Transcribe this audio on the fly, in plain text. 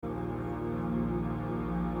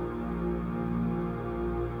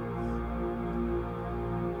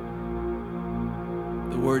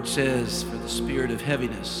word says, for the spirit of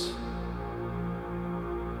heaviness,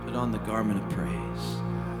 put on the garment of praise.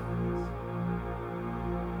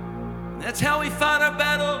 And that's how we fight our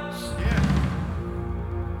battles.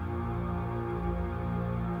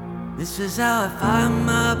 This is how I fight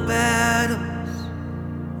my battles.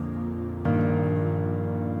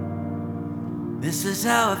 This is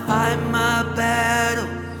how I fight my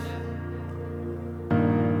battles.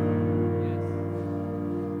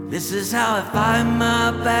 This is how I fight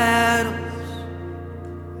my battles.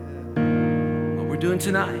 What we're doing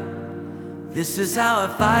tonight. This is how I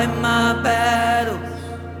fight my battles.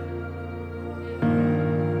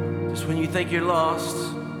 Just when you think you're lost,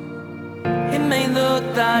 it may look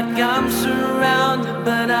like I'm surrounded,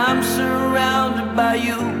 but I'm surrounded by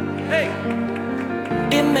you. Hey!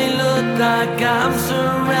 It may look like I'm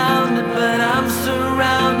surrounded, but I'm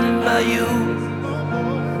surrounded by you.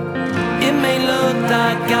 It may look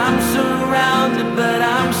like I'm surrounded, but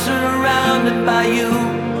I'm surrounded by you.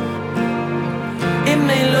 It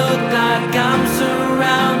may look like I'm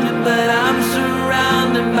surrounded, but I'm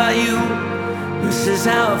surrounded by you. This is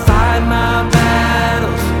how I fight my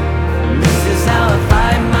battles. This is how I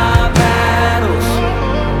fight my battles.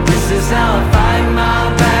 This is how I fight my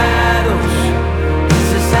battles. This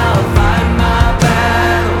is how I fight my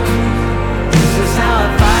battles. This is how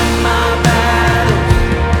I fight my battles.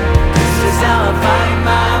 This is how I fight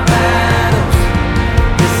my battles.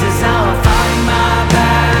 This is how I fight my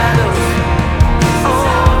battles.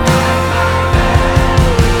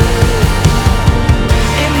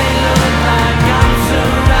 It may look like I'm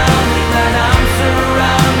surrounded, but I'm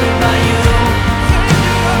surrounded by you.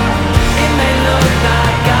 It may look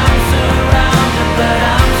like I'm surrounded, but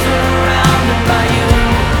I'm surrounded by you.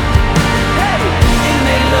 It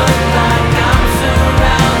may look like I'm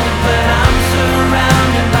surrounded, but I'm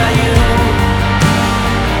surrounded by you.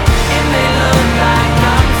 It may look like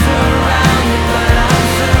I'm surrounded, but I'm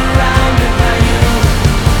surrounded by you.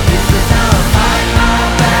 This is how I fight my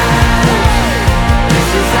battles. This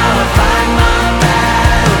is how I fight my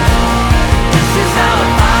battles. This is how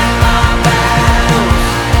I fight my battles.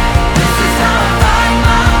 This is how I fight my battles. This is how I fight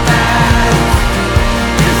my battles.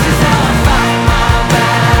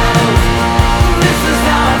 This is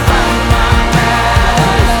how I fight my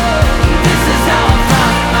battles. This is how I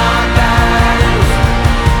fight my battles.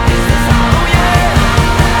 This is how, oh yeah.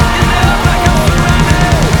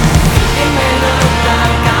 It may look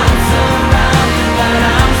like I'm surrounded, but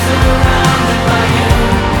I'm surrounded by you.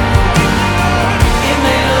 It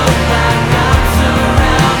may look like I'm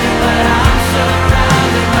surrounded, but I'm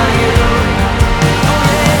surrounded by you.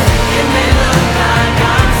 It may look like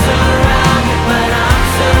I'm surrounded, but I'm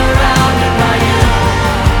surrounded by you.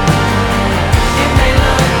 It may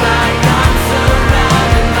look like I'm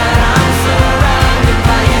surrounded, but I'm surrounded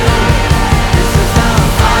by you. This is how I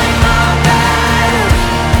fight my battles.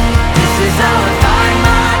 This is how I fight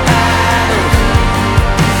my battles.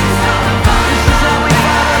 This is how I fight. This is how we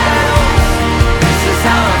fight our battles. This is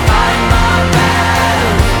how I fight my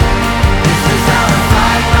battles. This is how I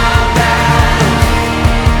fight my battles.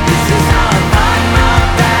 This is how I fight my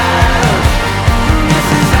battles. This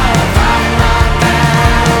is how I fight my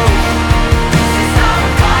battles. This is how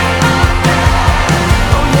I fight my battles.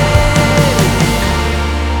 Oh yeah.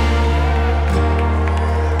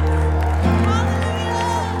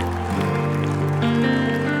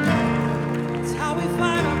 It's how we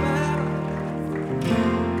fight our battles.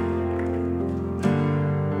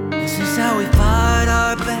 This is how we fight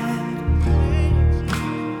our battles.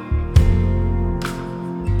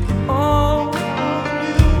 Oh,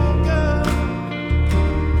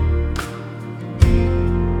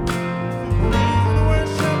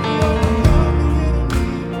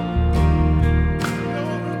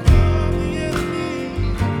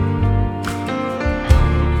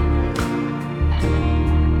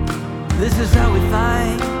 this is how we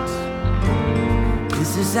fight.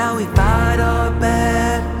 This is how we fight our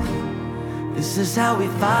battles. This is how we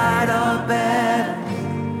fight our battles.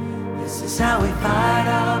 This is how we fight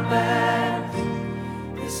our battles.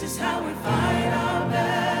 This is how we fight our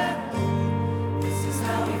battles. This is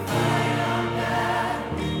how we fight our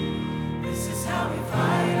battles. This is how we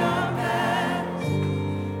fight our battles.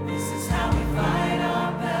 This is how we fight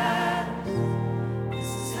our battles.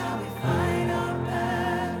 This is how we fight our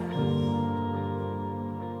battles.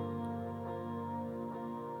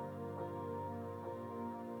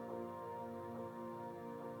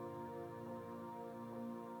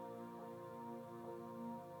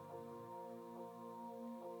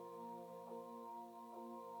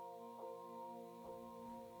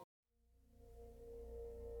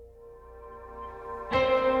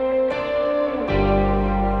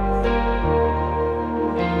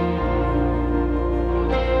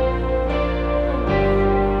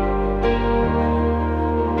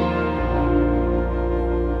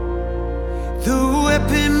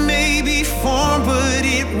 weapon may be formed, but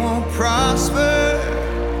it won't prosper.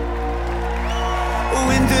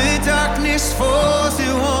 When the darkness falls,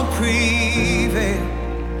 it won't prevail.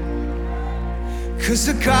 'Cause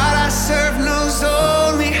the God I serve knows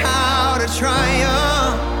only how to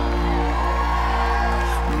triumph.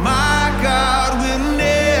 My God will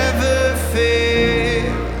never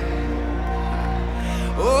fail.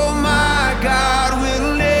 Oh, my God will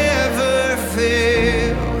never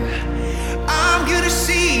fail. I'm gonna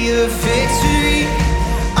see a victory.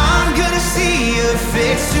 I'm gonna see a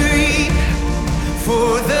victory.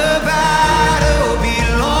 For the battle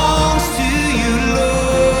belongs to you,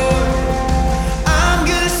 Lord. I'm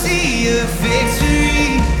gonna see a victory.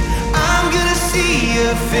 I'm gonna see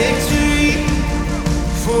a victory.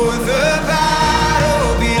 For the battle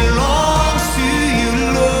belongs to you,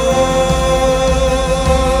 Lord.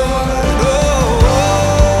 Oh,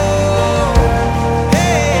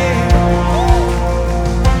 hey.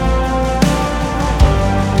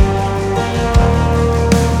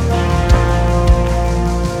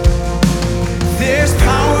 There's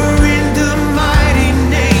power in the mighty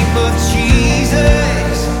name of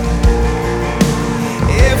Jesus.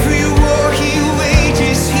 Every war he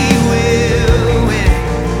wages, he wins.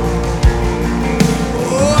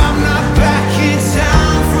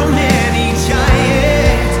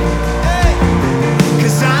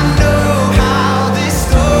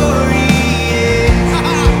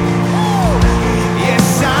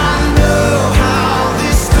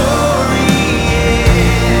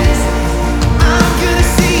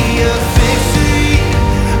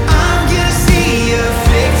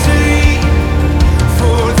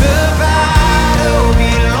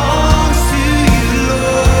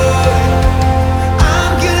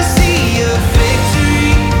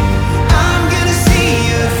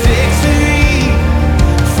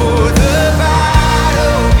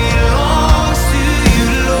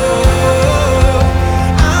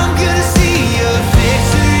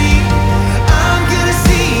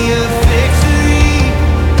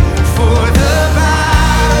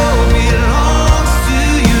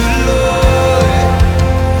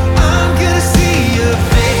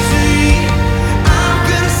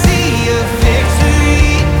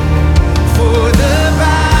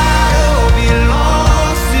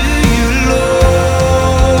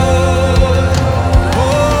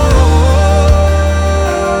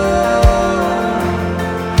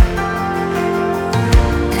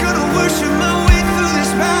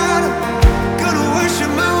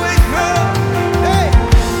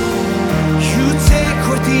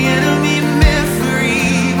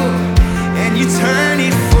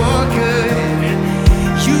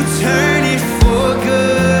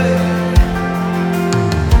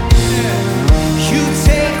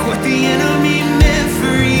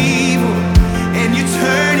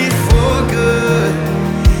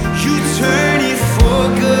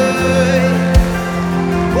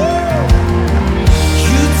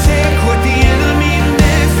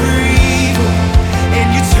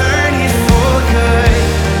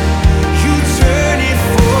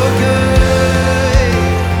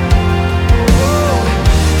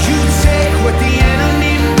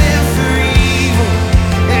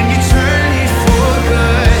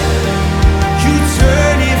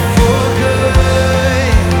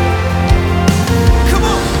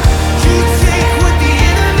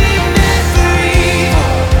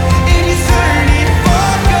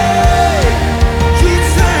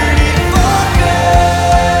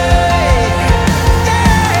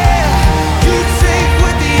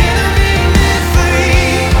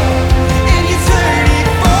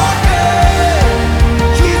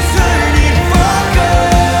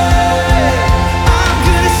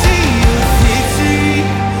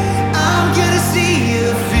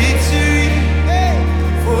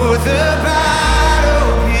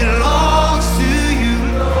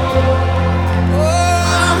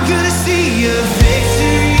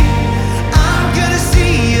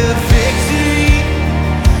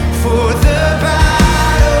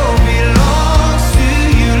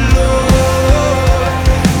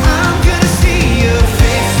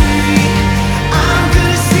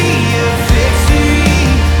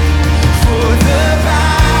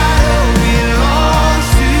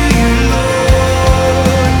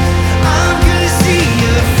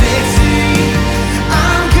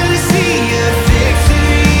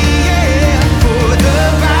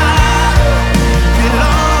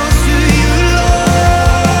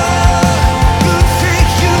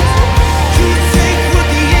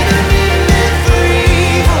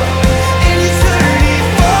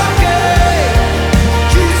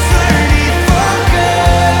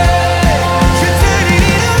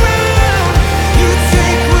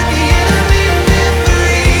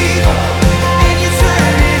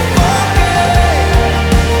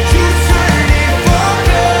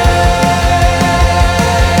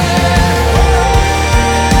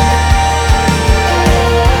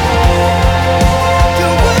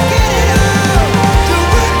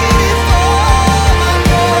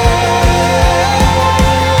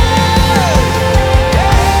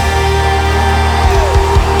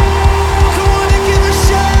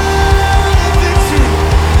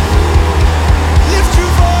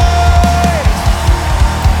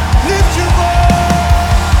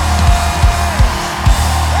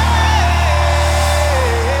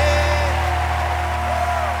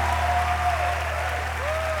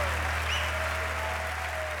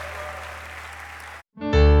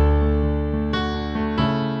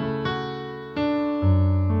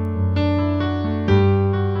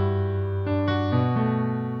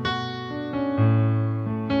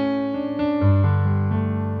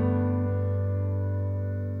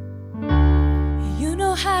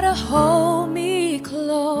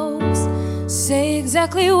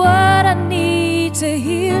 exactly what I need to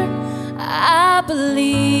hear. I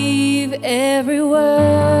believe every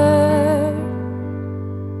word,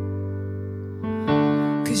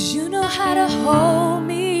 'cause you know how to hold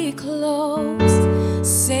me close.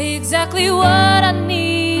 Say exactly what I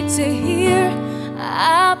need to hear.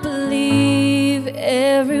 I believe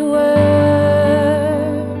every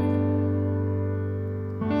word.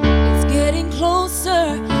 It's getting closer,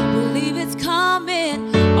 believe it's coming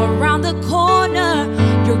around the corner.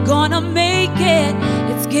 You're gonna make it.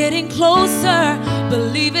 It's getting closer,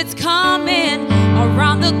 believe it's coming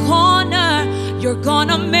around the corner. You're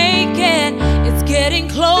gonna make it. It's getting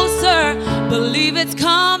closer, believe it's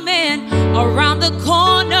coming around the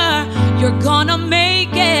corner. You're gonna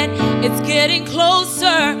make it. It's getting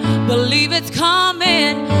closer, believe it's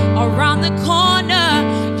coming around the corner.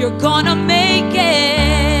 You're gonna make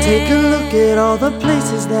it. Take a look at all the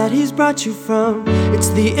places that he's brought you from. It's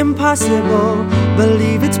the impossible,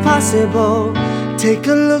 believe it's possible. Take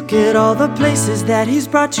a look at all the places that he's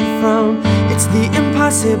brought you from. It's the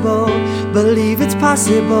impossible, believe it's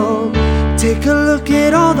possible. Take a look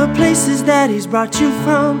at all the places that he's brought you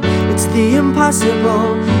from. It's the impossible,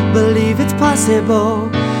 believe it's possible.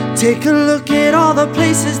 Take a look at all the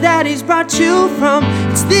places that he's brought you from.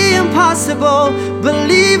 It's the impossible,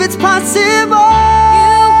 believe it's possible.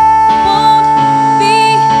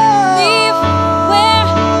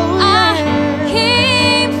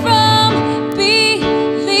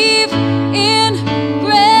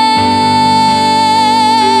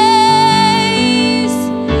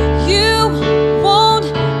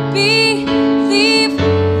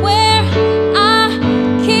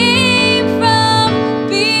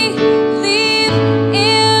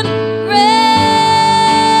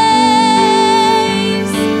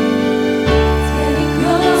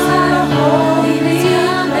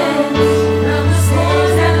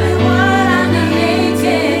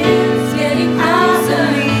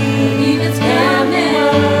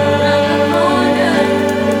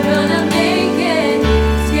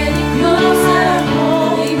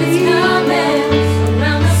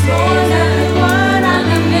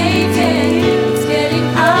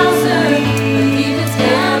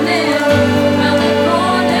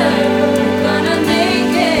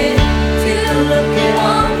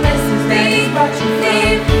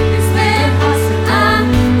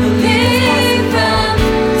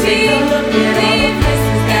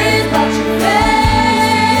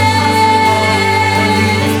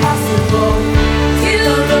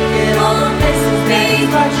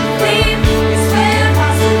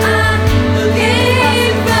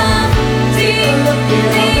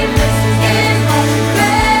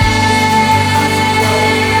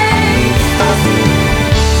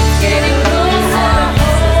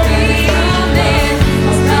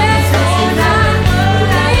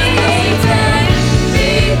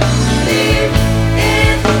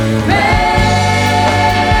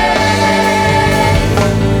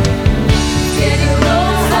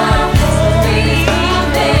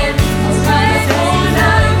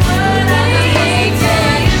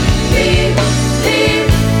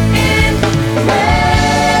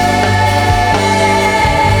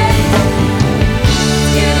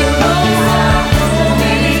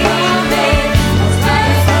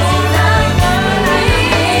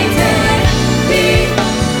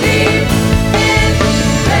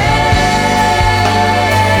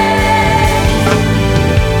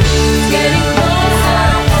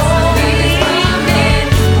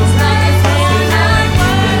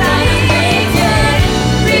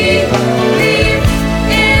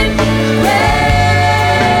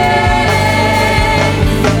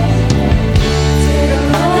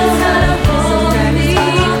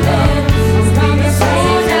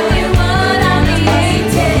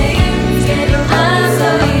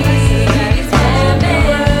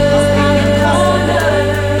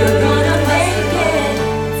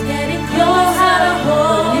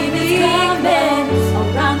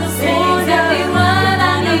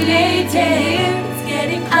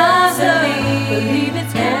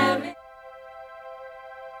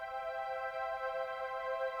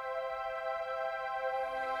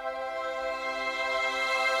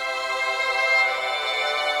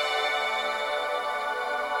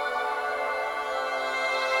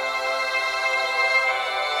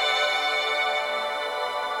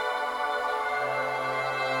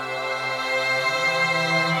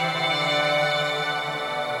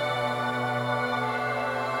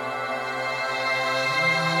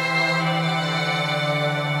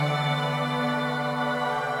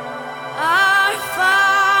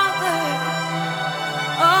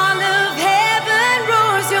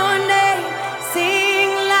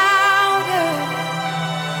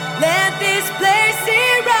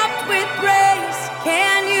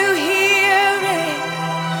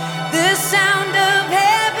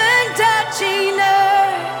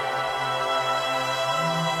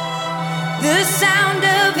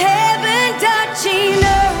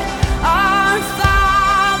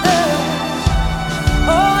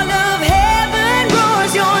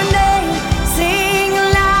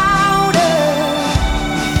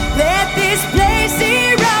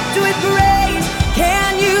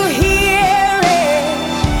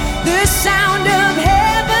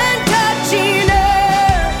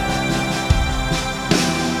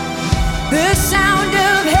 The sound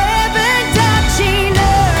of heaven touching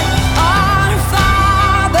earth, our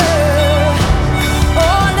Father.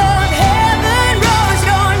 All of heaven roars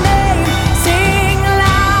your name, sing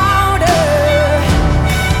louder.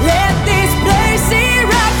 Let this place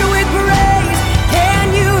erupt with praise. Can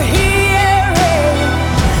you hear it?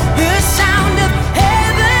 The sound of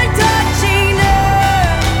heaven touching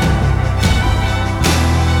earth.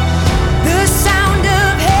 The sound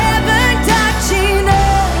of heaven touching earth.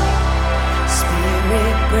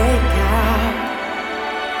 Spirit break out.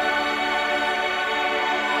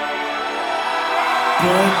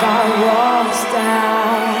 Break our walls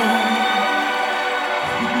down.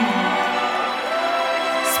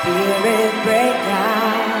 Spirit break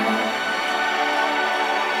out.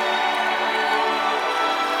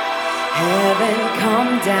 Heaven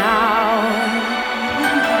come down.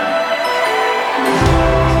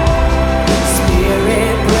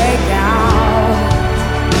 Spirit break out.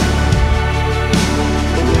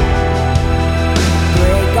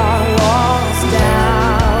 Break our walls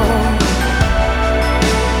down.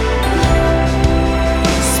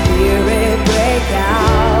 Spirit break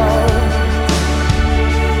out.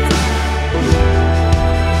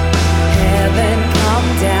 Heaven come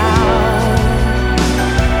down.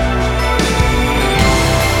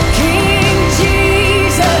 King Jesus.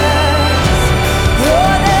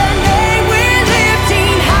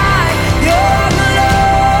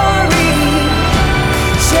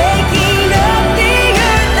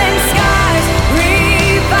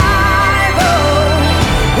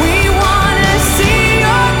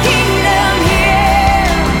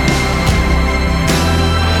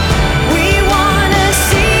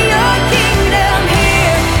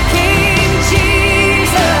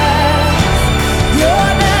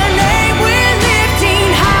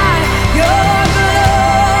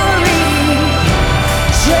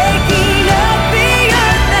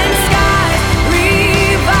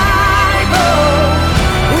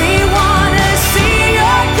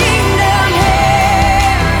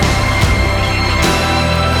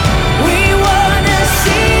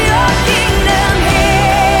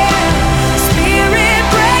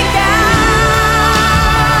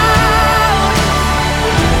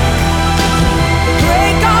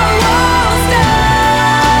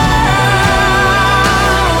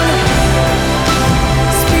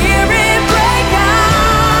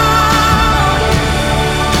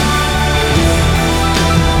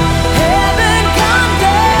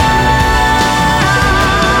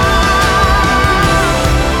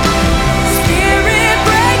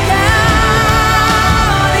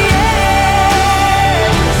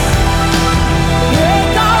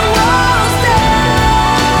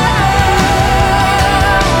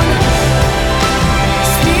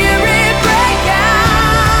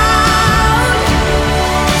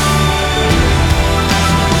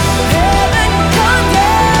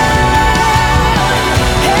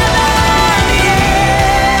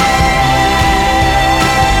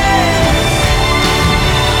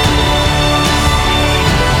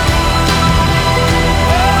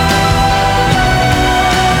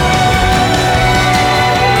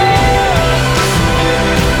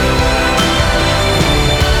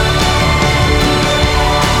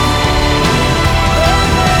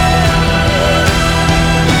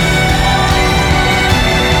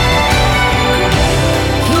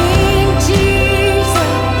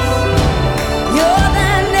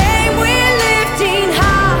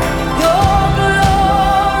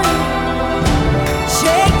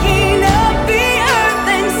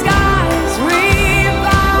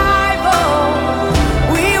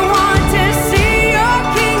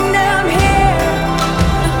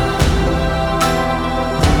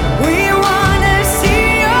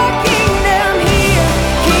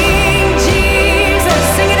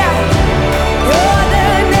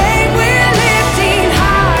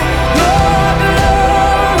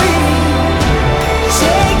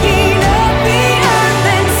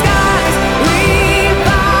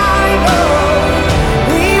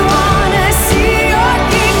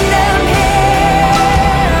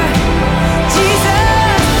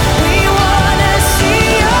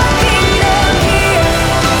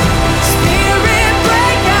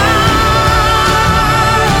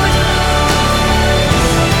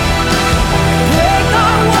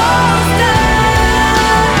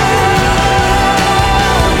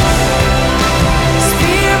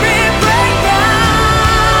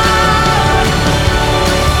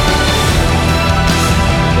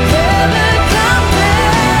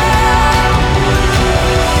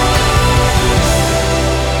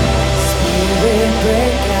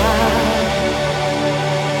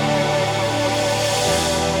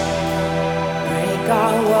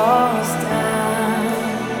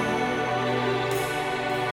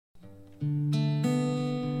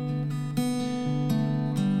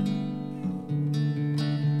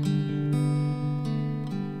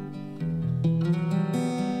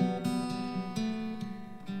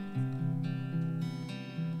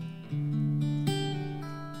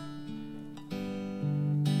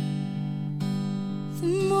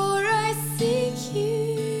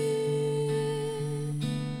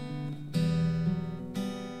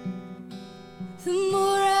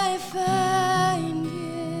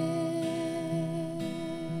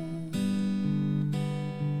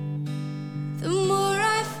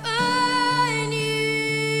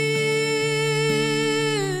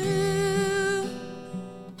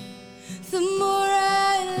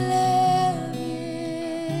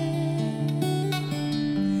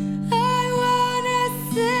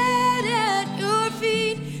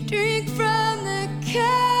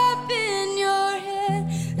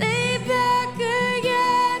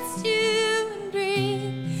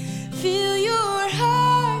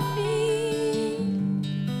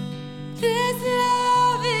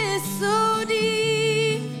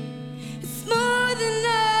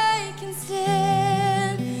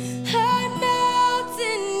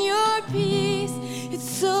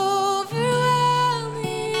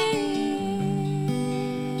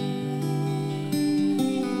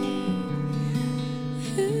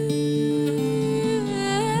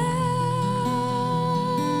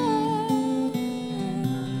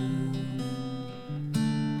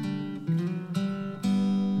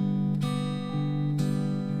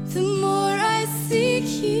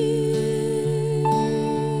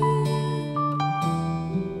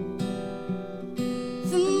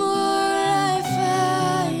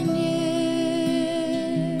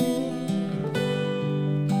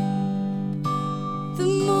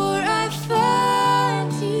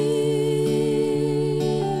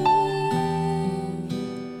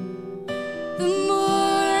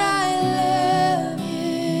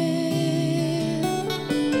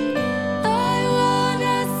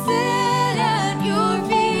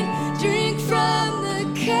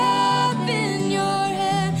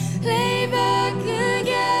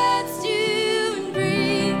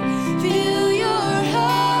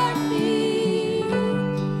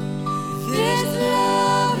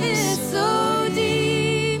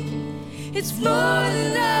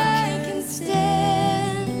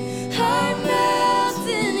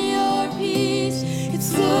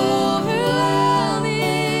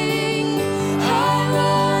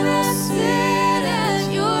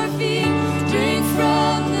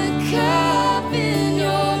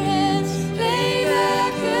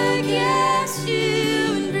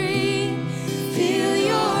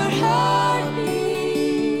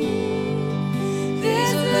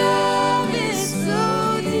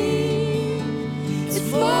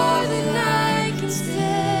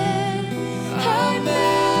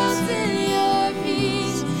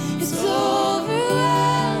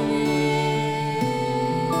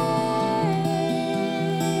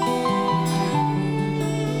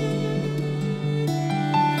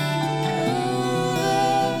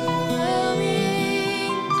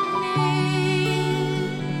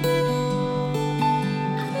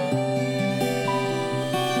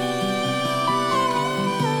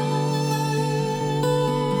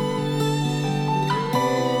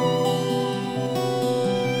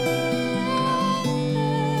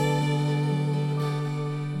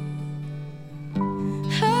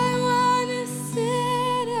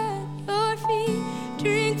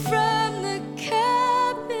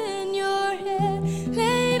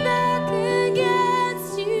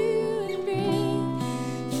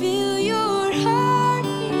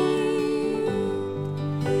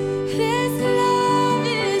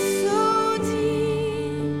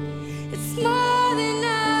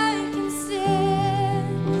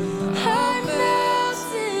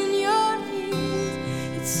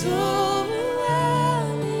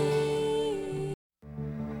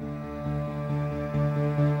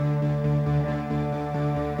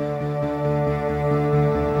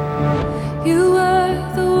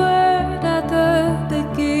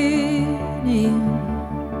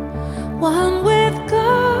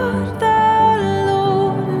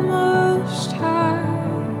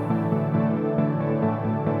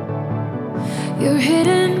 Your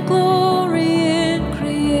hidden glory in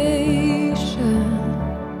creation,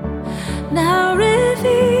 now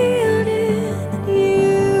revealed in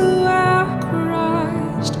you, our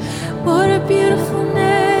Christ. What a beautiful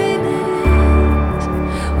name it is.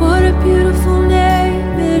 What a beautiful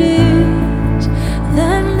name it is.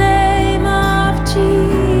 The name of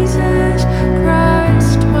Jesus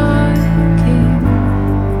Christ, my King.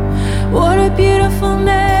 What a beautiful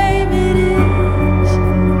name it is.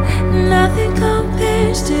 Nothing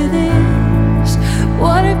compares to this.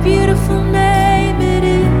 What a beautiful name it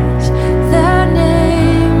is. The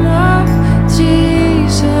name of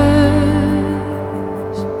Jesus.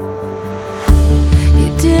 You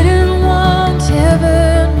didn't want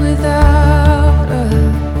heaven without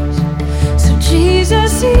us, so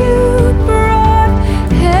Jesus, you brought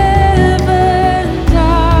heaven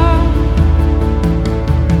down.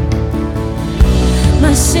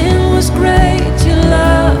 My sin was great, your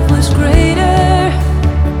love was greater.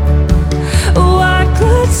 Oh, I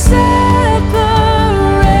could say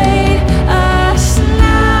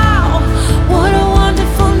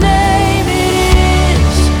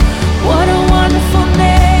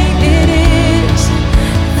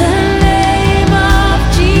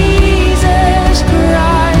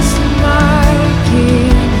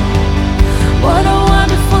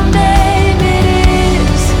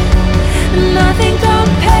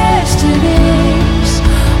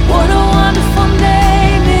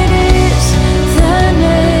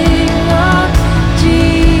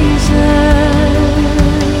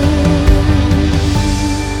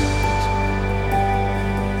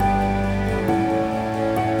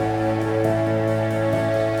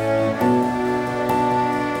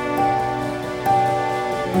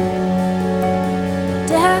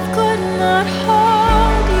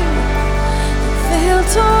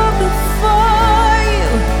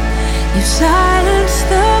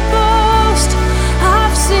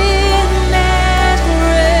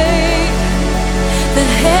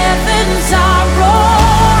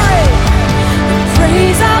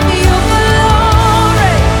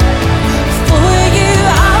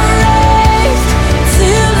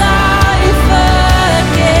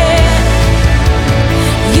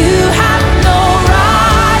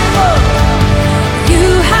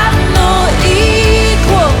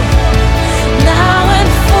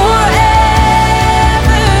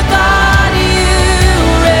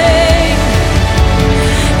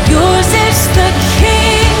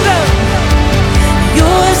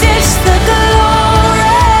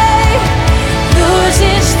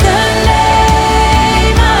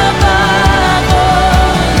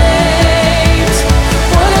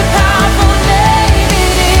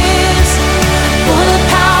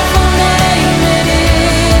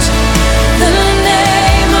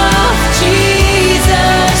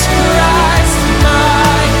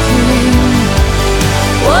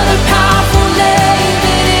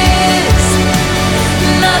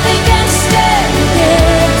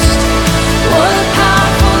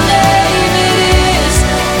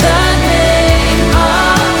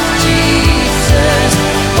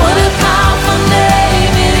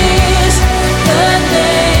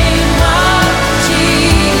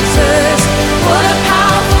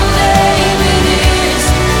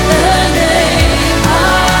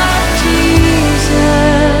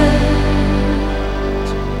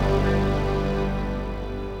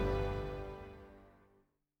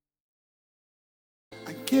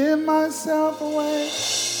myself away.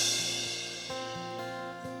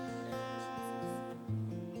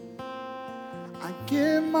 I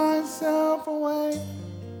give myself away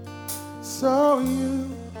so you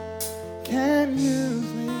can use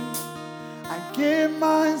me. I give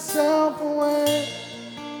myself away.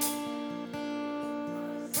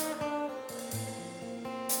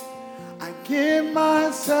 I give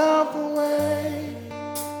myself away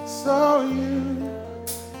so you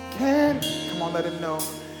can. Come on, let him know.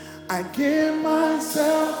 I give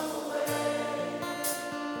myself.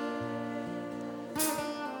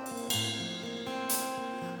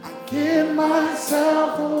 I give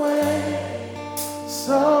myself away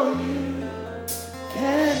so you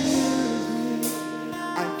can use me.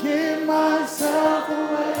 I give myself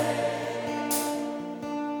away.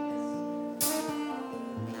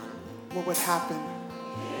 What would happen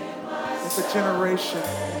if a generation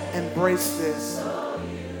embraced this?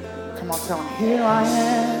 Come on, tell them, here I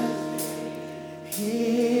am.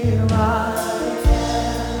 Here I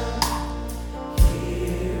am.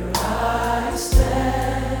 Here I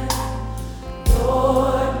stand.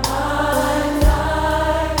 Lord, my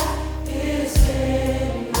life is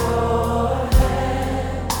in your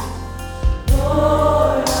hands.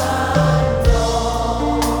 Lord, I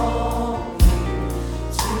long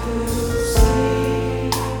to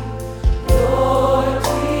see your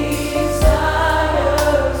desires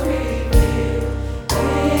revealed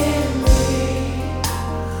in me.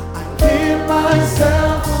 I give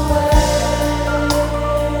myself away.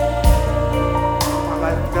 My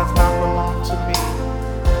life does not belong to me.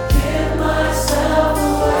 Give myself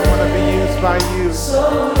away. I want to be used by you. So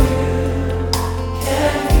you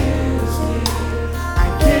can use me. I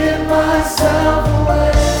give myself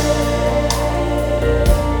away.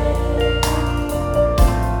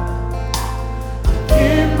 I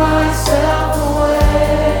give myself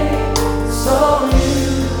away. So you.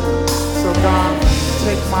 So God,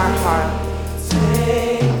 take my heart.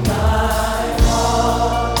 Take my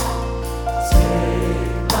heart.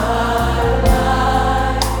 Take my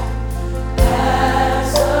life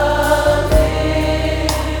as a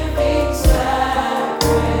living sacrifice.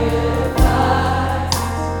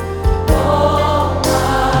 All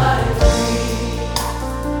my dreams,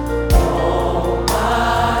 all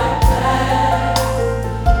my plans,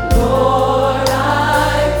 Lord, I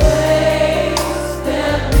place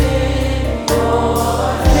them in your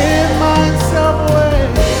hands. Give myself away.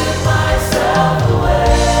 Give myself away.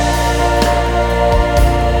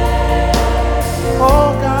 Oh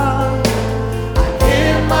God, I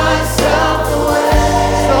give myself away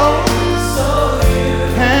so you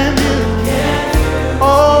can use.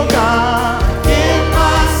 Oh God, I give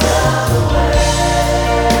myself away.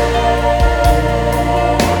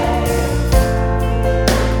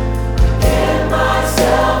 Give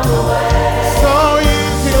myself away so you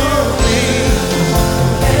can use me.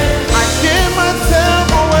 I give myself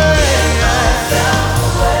away.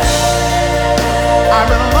 I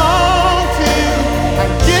belong to you. I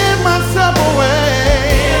give myself away.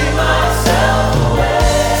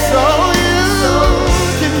 So you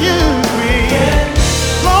can use me.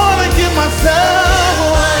 Lord, I give myself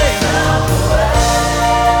away.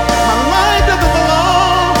 My life doesn't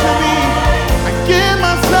belong to me. I give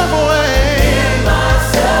myself away.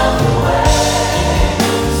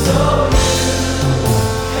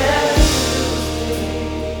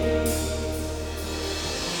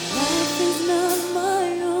 Life is not my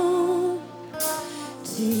own.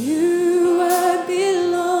 To you I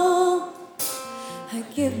belong. I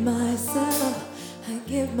give myself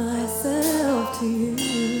to you.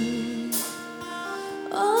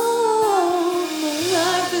 Oh, my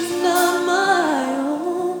life is not my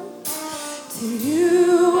own. To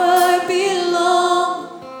you I belong.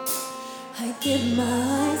 I give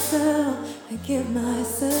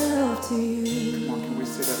myself to you. Come on, can we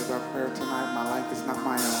say that as our prayer tonight? My life is not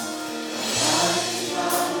my own.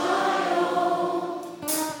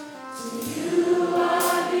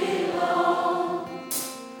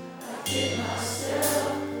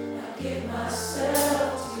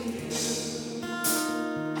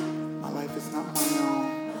 My life is not my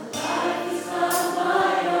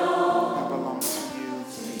own. I belong to you.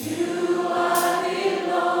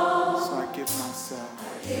 So I give myself.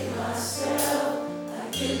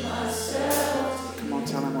 Come on,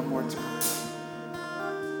 tell him one more time.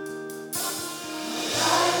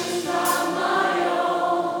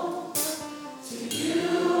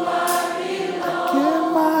 I give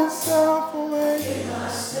myself away.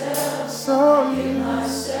 So you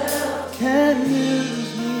can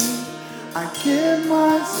use me. I give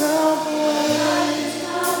myself away.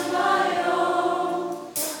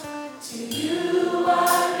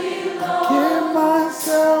 I give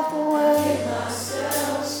myself away.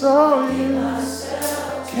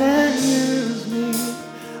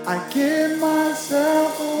 give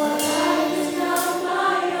myself away.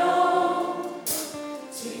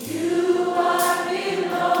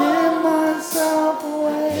 Give myself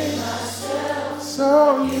away.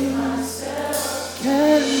 So you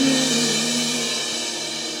can use.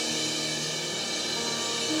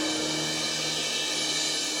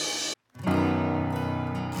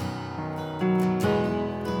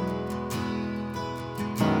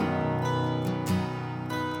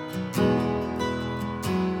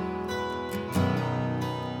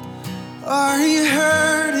 Are you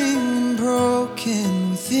hurting and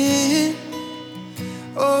broken within?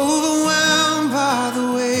 Overwhelmed by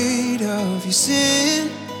the weight of your sin?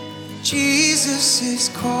 Jesus is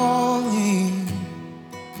calling.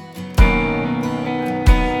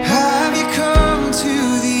 Have you come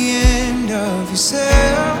to the end of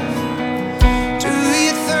yourself? Do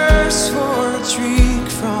you thirst for a drink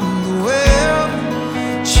from the well?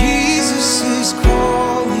 Jesus is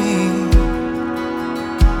calling.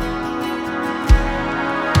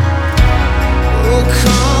 Oh,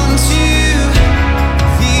 come to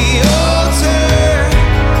the altar.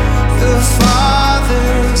 The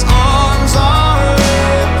Father's arms are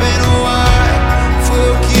open wide.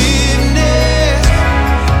 Forgiveness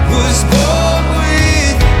was bought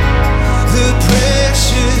with the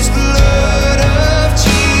precious blood of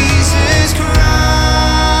Jesus Christ.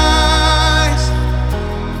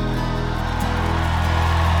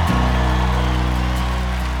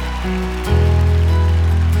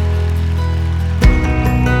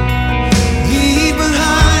 Leave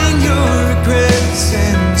behind your regrets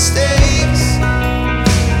and mistakes.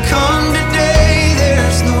 Come today,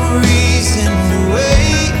 there's no reason to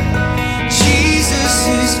wait. Jesus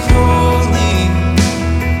is calling.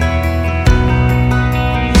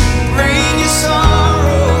 Bring your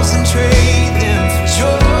sorrows and trade them for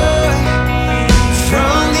joy.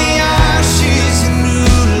 From the ashes, a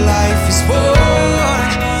new life is born.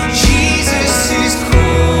 Jesus is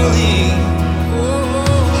calling.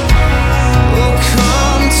 Oh,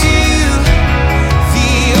 come to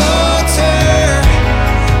the altar.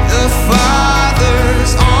 The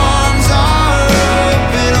Father's arms are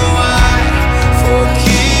open wide.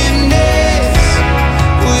 Forgiveness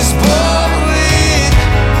was bought with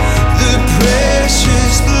the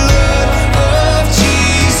precious blood of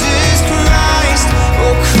Jesus Christ.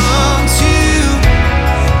 Oh, come to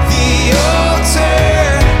the altar.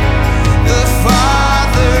 The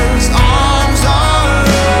Father's arms are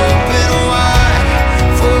open wide.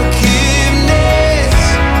 Forgiveness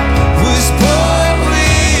was bought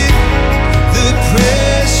with the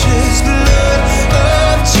precious blood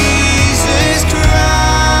of Jesus Christ.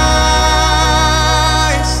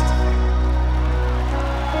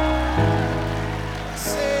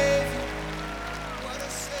 Savior, what a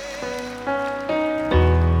Savior.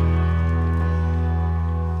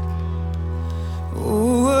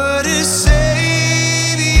 Oh, what a Savior.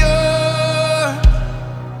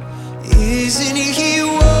 Isn't he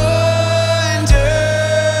wonderful?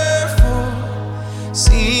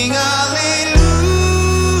 Sing hallelujah.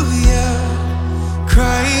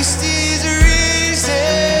 Christ is risen.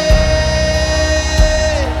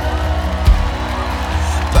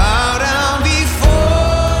 Bow down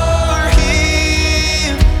before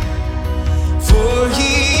him, for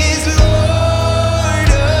he is Lord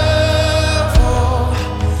of all.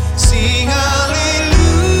 Sing hallelujah.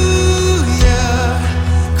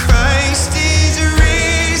 Christ is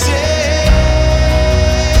risen.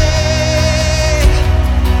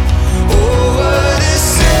 Oh, what a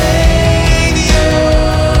Savior.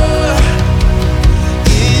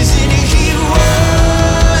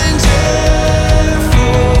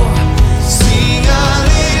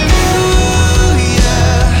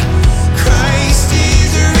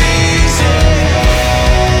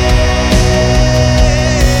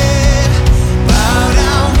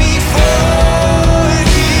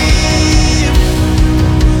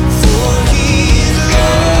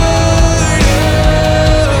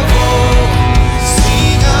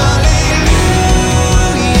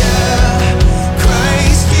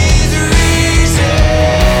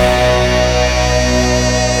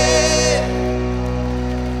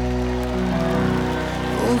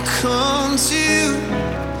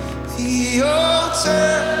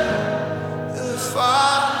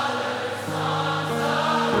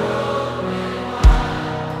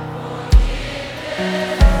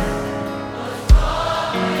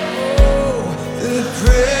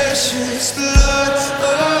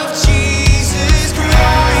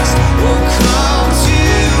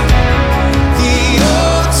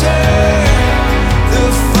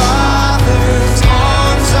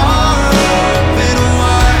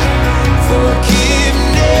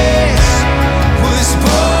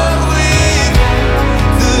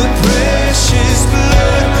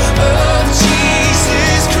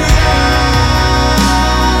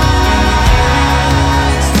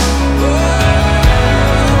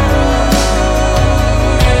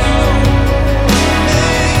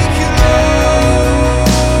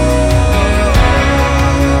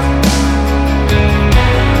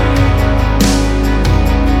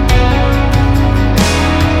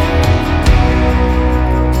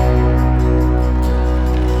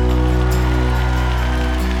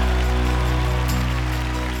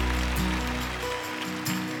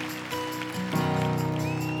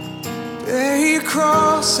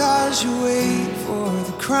 else as you wait for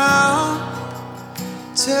the crown.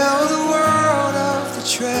 Tell the world of the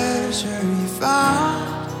treasure you found.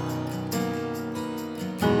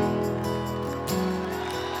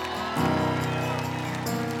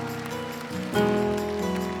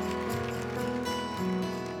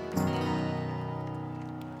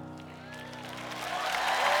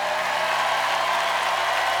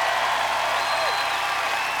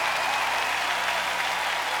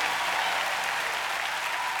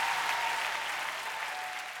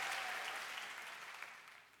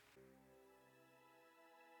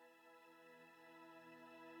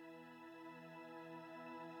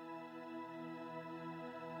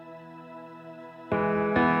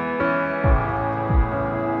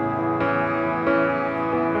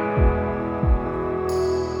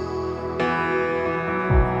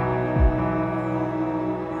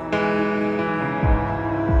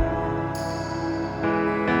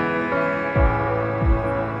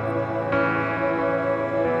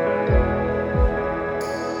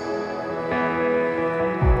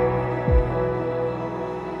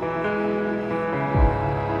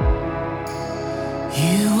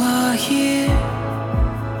 You are here,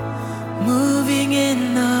 moving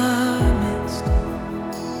in our midst.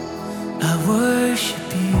 I worship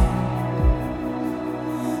you,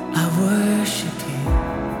 I worship you.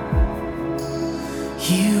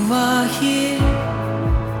 You are here,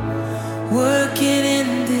 working in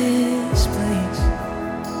this place.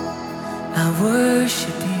 I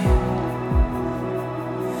worship you,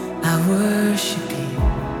 I worship you.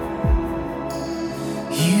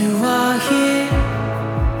 You are here,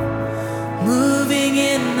 moving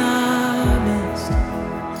in our midst.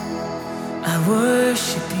 I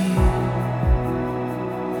worship you,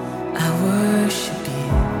 I worship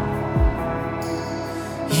you.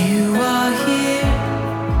 You are here,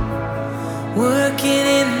 working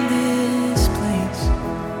in this place.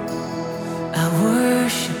 I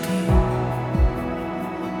worship you,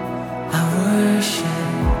 I worship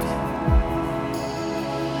you.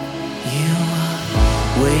 You are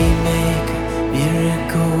waymaker,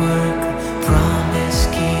 miracle worker, promise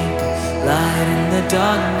keeper, light in the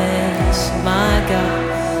darkness. My God,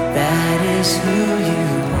 that is who you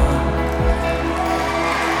are.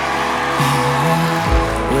 You are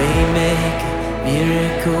waymaker,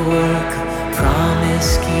 miracle worker,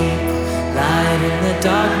 promise keeper, light in the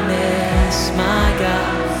darkness. My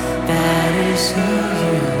God, that is who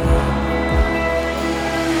you are.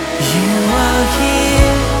 You are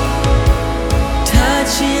here,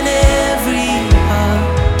 touching every heart.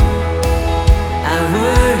 I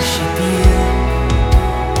worship you,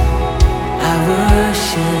 I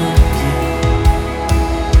worship you.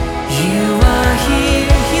 You are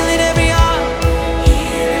here, healing every heart.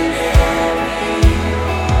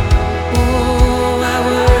 Oh, I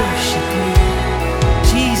worship you,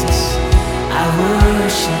 Jesus, I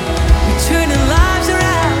worship. You're turning lives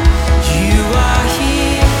around.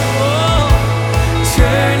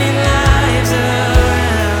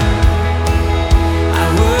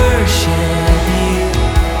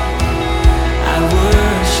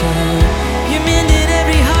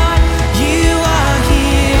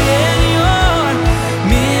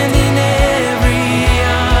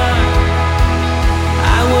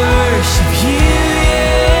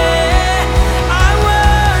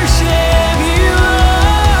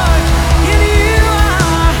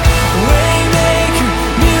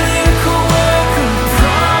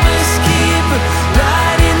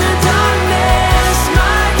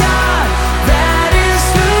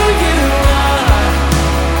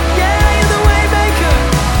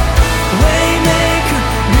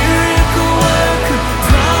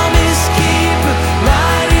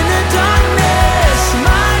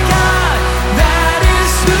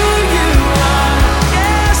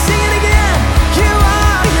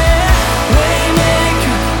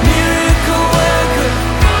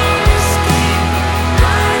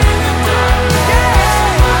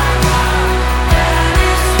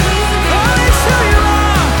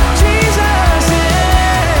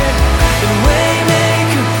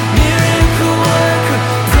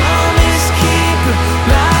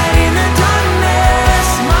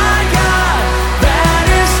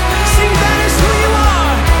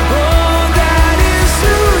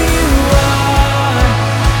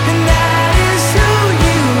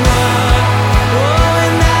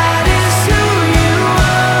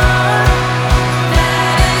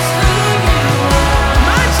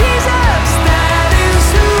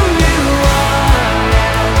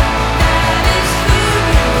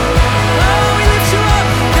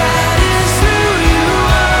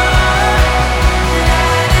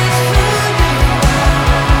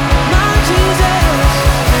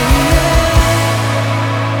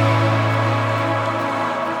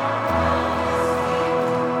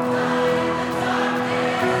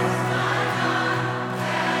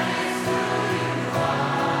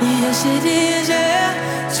 Yes, it is,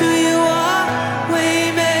 yeah. To you are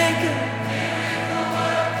waymaker.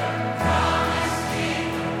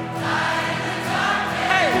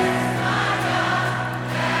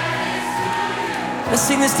 Let's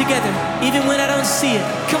sing this together. Even when I don't see it.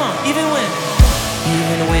 Come on, even when.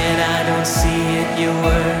 Even when I don't see it, you're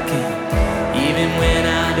working. Even when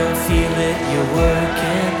I don't feel it, you're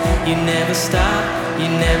working. You never stop, you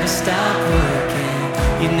never stop working.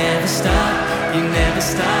 You never stop, you never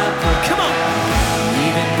stop working. Come on.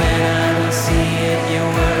 Even when I don't see it,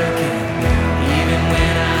 you're working. Even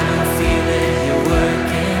when I don't feel it, you're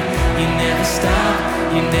working. You never stop,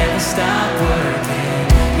 you never stop working.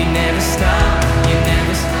 You never stop, you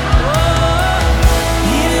never stop. Oh,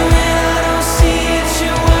 even when I don't see it,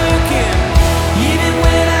 you're working. Even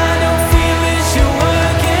when I don't feel it, you're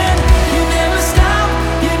working. You never stop,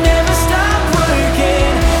 you never stop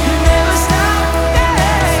working. You never stop,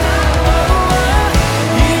 yeah. Oh,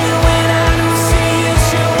 even when I don't see it,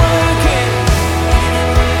 you're working. Even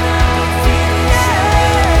when I don't feel it,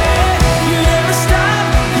 yeah. You never stop,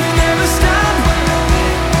 you never stop.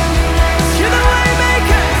 You're the way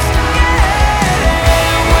maker, yeah.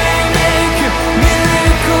 Waymaker,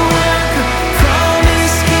 miracle worker,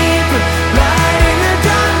 promise keeper, light in the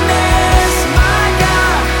darkness, my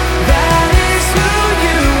God, that is who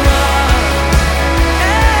you are.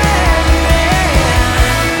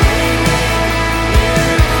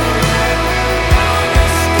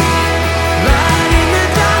 Light in the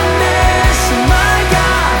darkness, my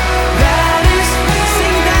God, that is,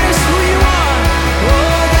 sing, that is who you are.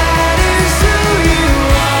 Oh, that is who you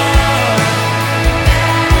are.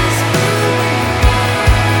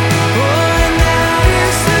 Oh, and that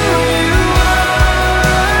is who you are.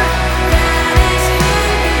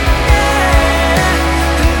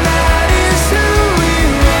 And that is who you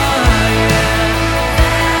are.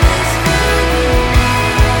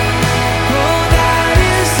 Oh, that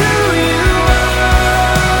is who you are.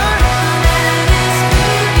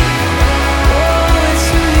 Oh, it's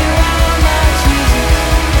who you are, my Jesus.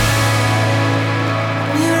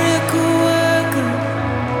 Miracle worker.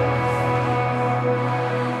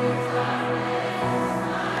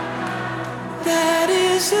 That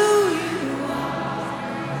is who you are.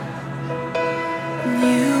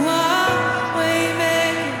 You are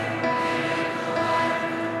waymaker,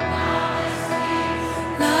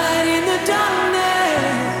 light in the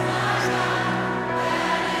darkness.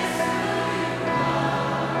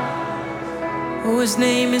 Oh, his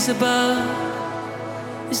name is above.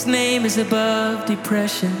 His name is above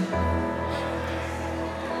depression.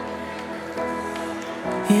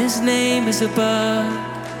 His name is above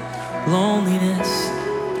loneliness.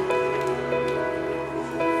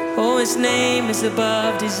 Oh, his name is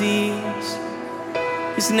above disease.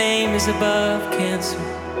 His name is above cancer.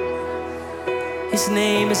 His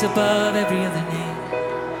name is above every other name.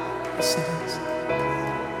 Yes, it is.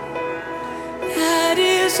 That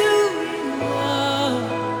is who you are.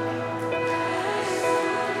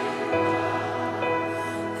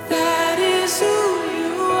 That is who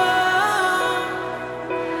you are.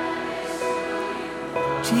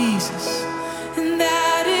 Jesus. And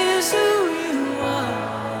that is who you are.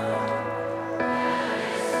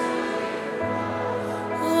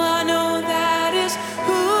 Oh, I know that is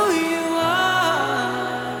who you are.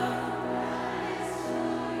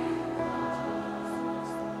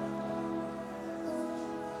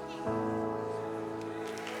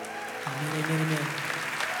 Amen, amen, amen.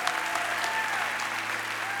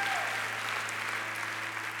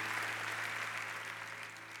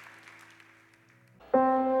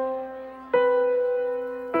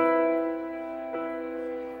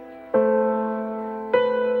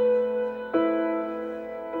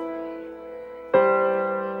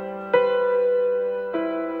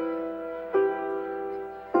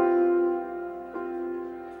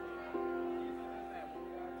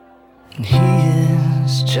 He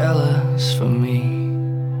is jealous for me.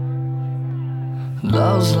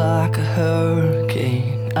 Love's like a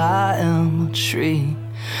hurricane. I am a tree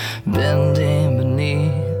bending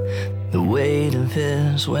beneath the weight of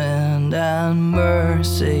his wind and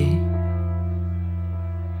mercy.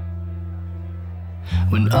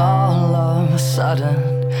 When all of a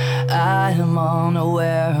sudden I am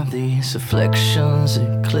unaware of these afflictions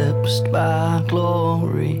eclipsed by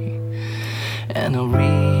glory, and I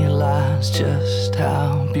realize just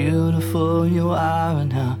how beautiful you are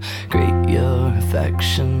and how great your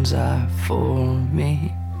affections are for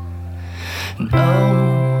me. And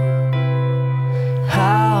oh,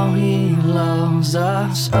 how he loves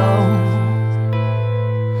us. Oh,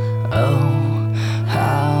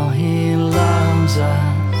 how he loves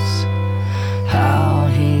us. How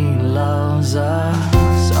he loves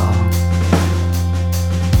us. Oh.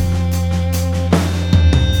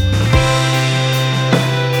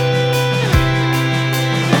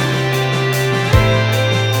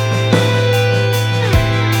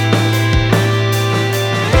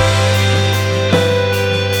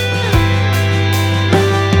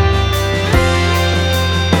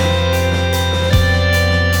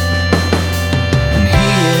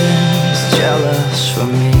 for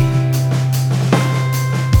me.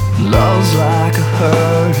 Love's like a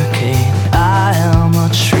hurricane, I am a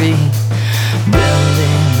tree,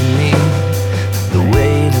 bending beneath the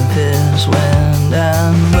weight of his wind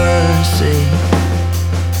and mercy.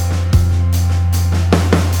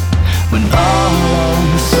 When all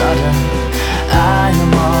of a sudden I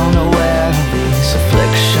am unaware of these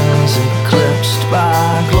afflictions eclipsed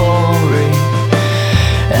by glory,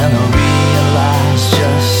 and I realize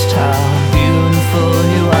just how beautiful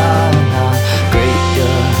you are and how great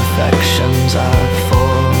your affections are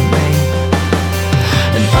for me.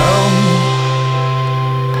 And oh,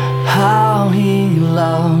 how he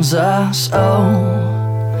loves us, oh,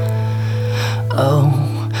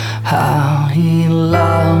 how he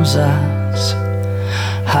loves us,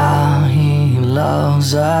 how he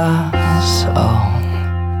loves us, oh.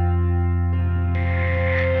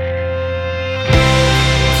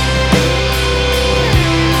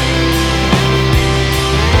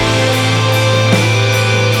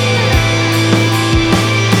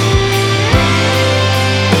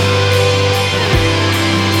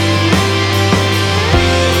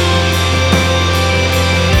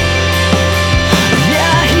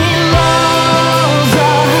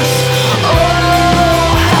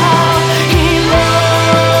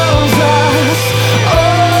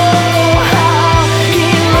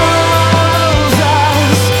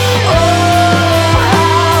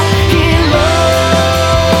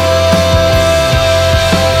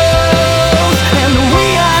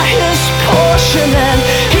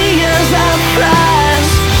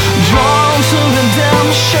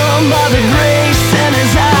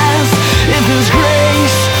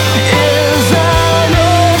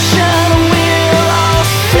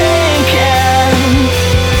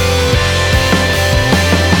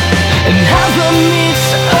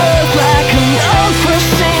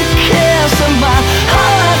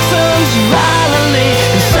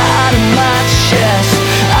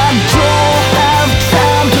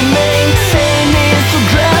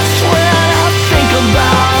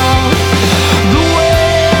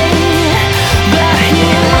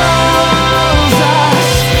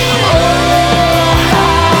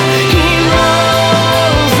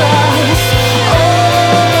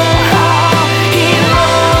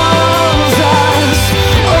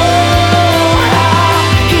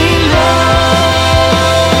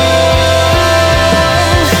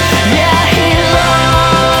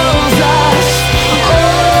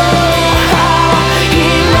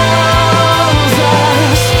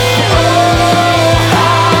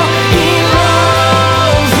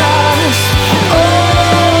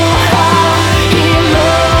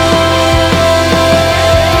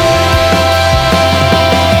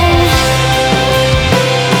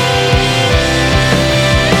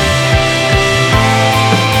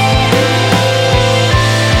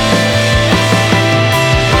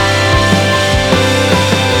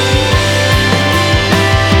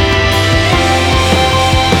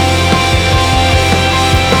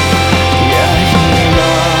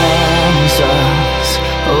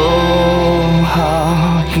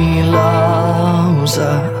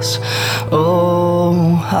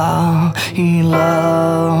 Oh, how he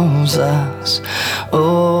loves us.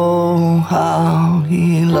 Oh, how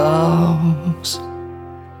he loves.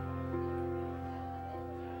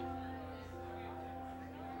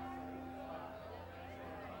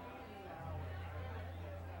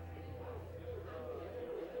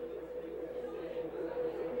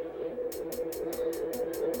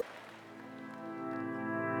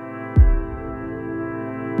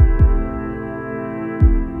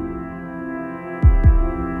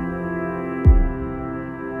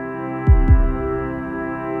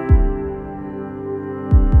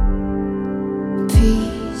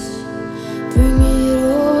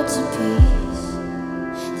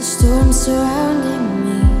 Surrounding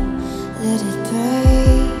me, let it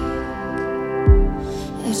break.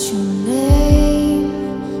 At your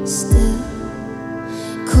name still,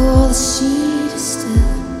 call the sea to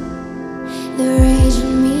still, the rage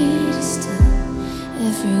in me to still,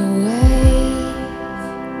 every wave.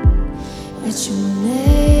 At your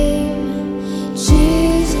name,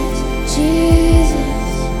 Jesus,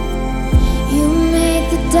 Jesus, you make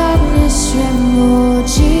the darkness tremble.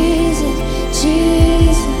 Jesus,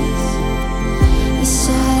 Jesus,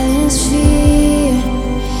 silence fear.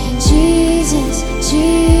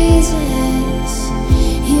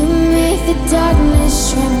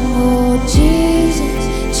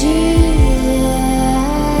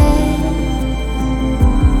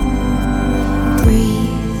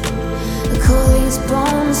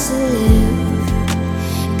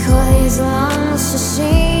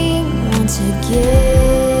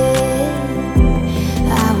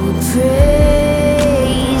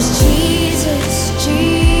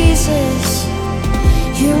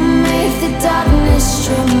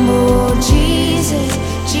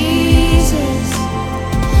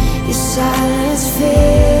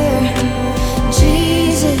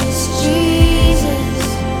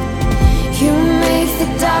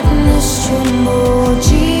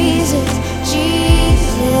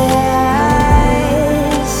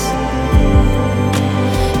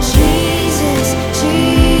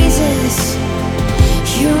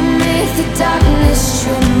 the darkness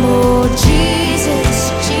tremble. Jesus.